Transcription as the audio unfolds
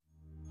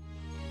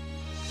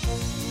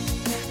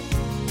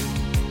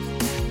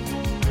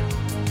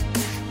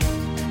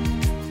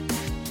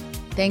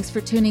Thanks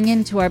for tuning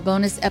in to our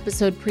bonus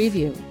episode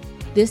preview.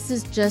 This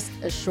is just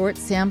a short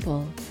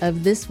sample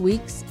of this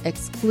week's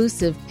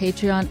exclusive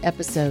Patreon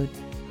episode.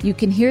 You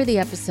can hear the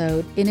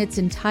episode in its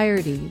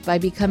entirety by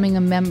becoming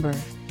a member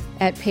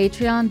at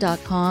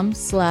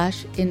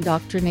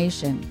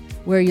patreon.com/indoctrination,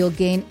 where you'll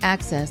gain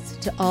access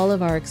to all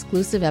of our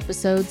exclusive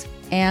episodes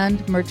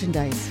and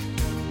merchandise.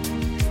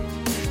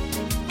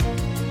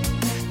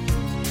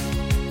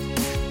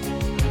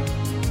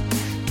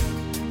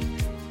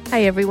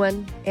 Hi,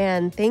 everyone,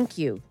 and thank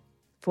you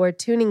for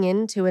tuning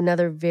in to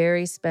another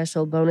very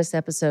special bonus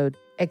episode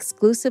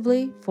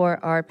exclusively for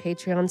our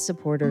Patreon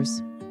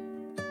supporters.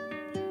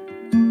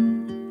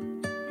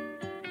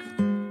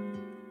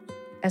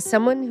 As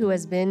someone who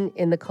has been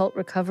in the cult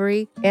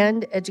recovery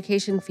and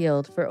education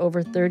field for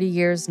over 30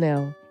 years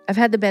now, I've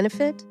had the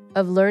benefit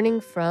of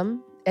learning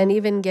from and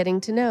even getting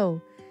to know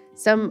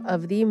some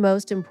of the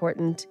most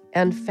important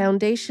and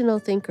foundational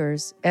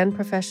thinkers and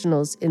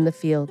professionals in the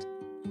field.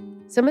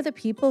 Some of the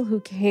people who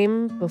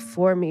came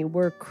before me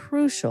were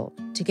crucial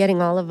to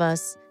getting all of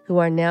us who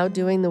are now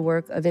doing the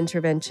work of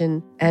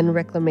intervention and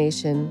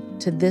reclamation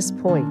to this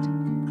point.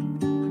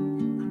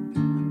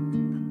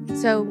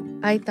 So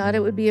I thought it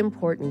would be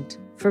important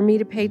for me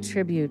to pay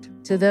tribute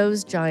to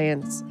those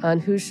giants on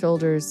whose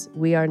shoulders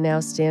we are now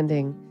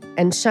standing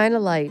and shine a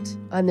light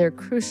on their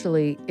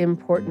crucially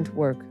important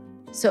work.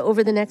 So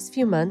over the next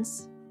few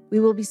months, we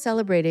will be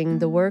celebrating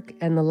the work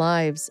and the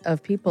lives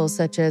of people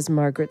such as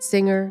Margaret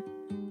Singer,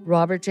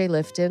 Robert J.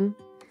 Lifton,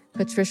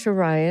 Patricia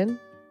Ryan,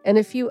 and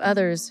a few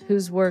others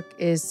whose work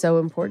is so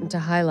important to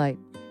highlight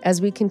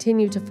as we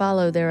continue to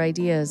follow their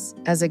ideas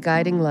as a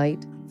guiding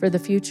light for the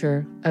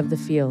future of the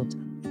field.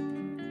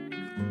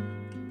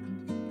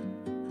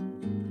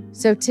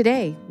 So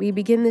today, we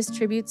begin this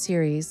tribute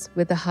series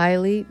with the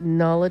highly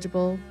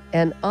knowledgeable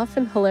and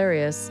often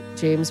hilarious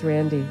James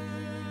Randi.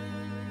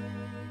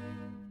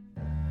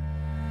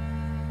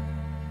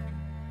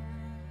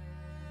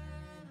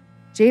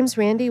 James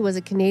Randi was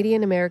a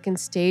Canadian-American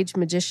stage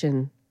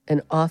magician,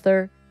 an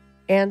author,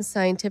 and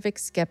scientific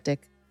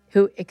skeptic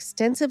who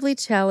extensively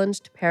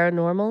challenged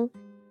paranormal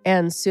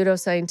and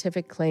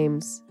pseudoscientific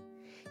claims.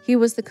 He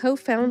was the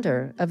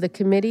co-founder of the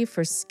Committee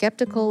for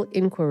Skeptical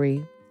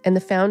Inquiry and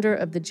the founder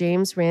of the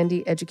James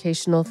Randi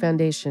Educational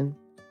Foundation.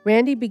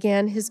 Randi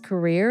began his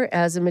career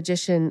as a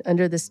magician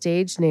under the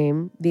stage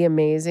name The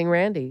Amazing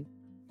Randi,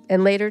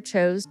 and later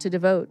chose to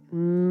devote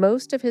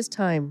most of his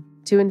time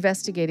to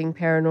investigating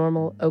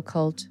paranormal,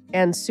 occult,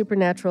 and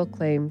supernatural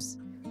claims,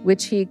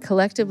 which he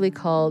collectively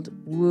called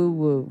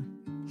woo-woo.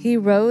 He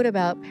wrote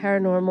about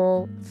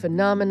paranormal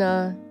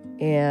phenomena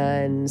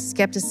and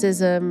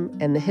skepticism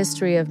and the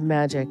history of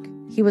magic.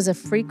 He was a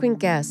frequent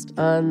guest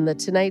on The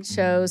Tonight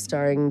Show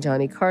starring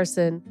Johnny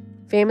Carson,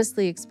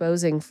 famously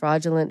exposing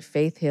fraudulent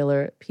faith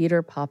healer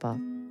Peter Popoff.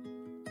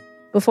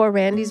 Before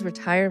Randi's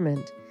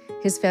retirement,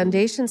 his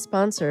foundation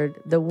sponsored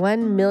the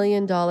 $1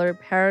 million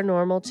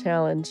Paranormal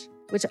Challenge,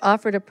 which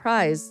offered a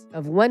prize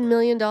of $1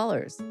 million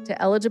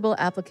to eligible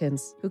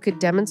applicants who could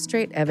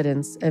demonstrate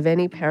evidence of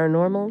any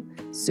paranormal,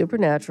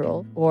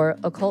 supernatural, or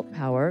occult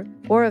power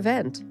or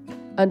event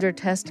under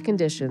test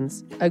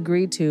conditions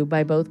agreed to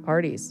by both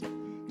parties.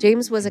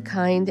 James was a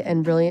kind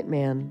and brilliant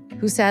man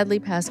who sadly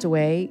passed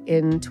away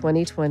in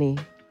 2020,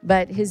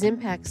 but his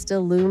impact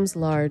still looms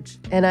large,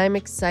 and I'm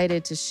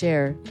excited to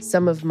share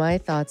some of my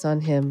thoughts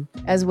on him,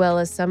 as well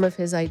as some of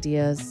his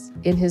ideas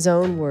in his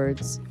own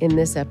words in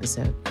this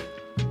episode.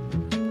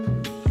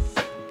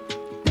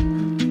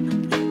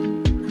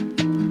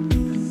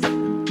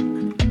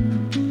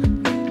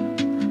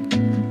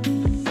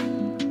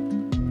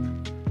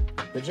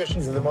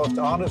 Magicians are the most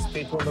honest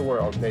people in the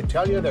world. They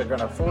tell you they're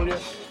going to fool you,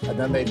 and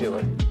then they do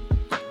it.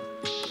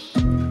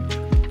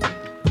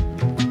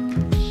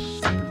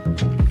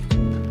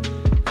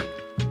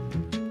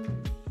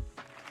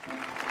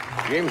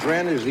 James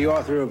Randi is the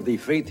author of The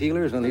Faith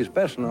Healers, and he's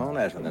best known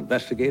as an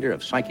investigator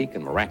of psychic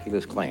and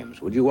miraculous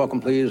claims. Would you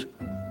welcome, please,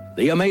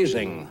 the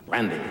amazing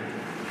Randi.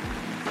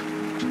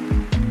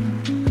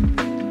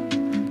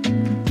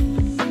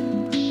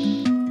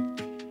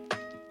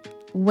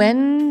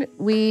 When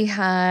we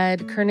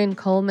had Kernan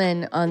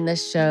Coleman on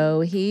this show,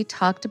 he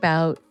talked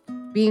about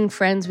being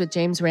friends with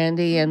James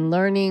Randi and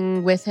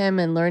learning with him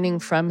and learning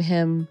from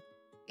him.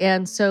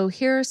 And so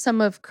here are some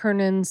of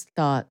Kernan's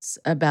thoughts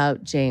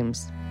about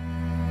James.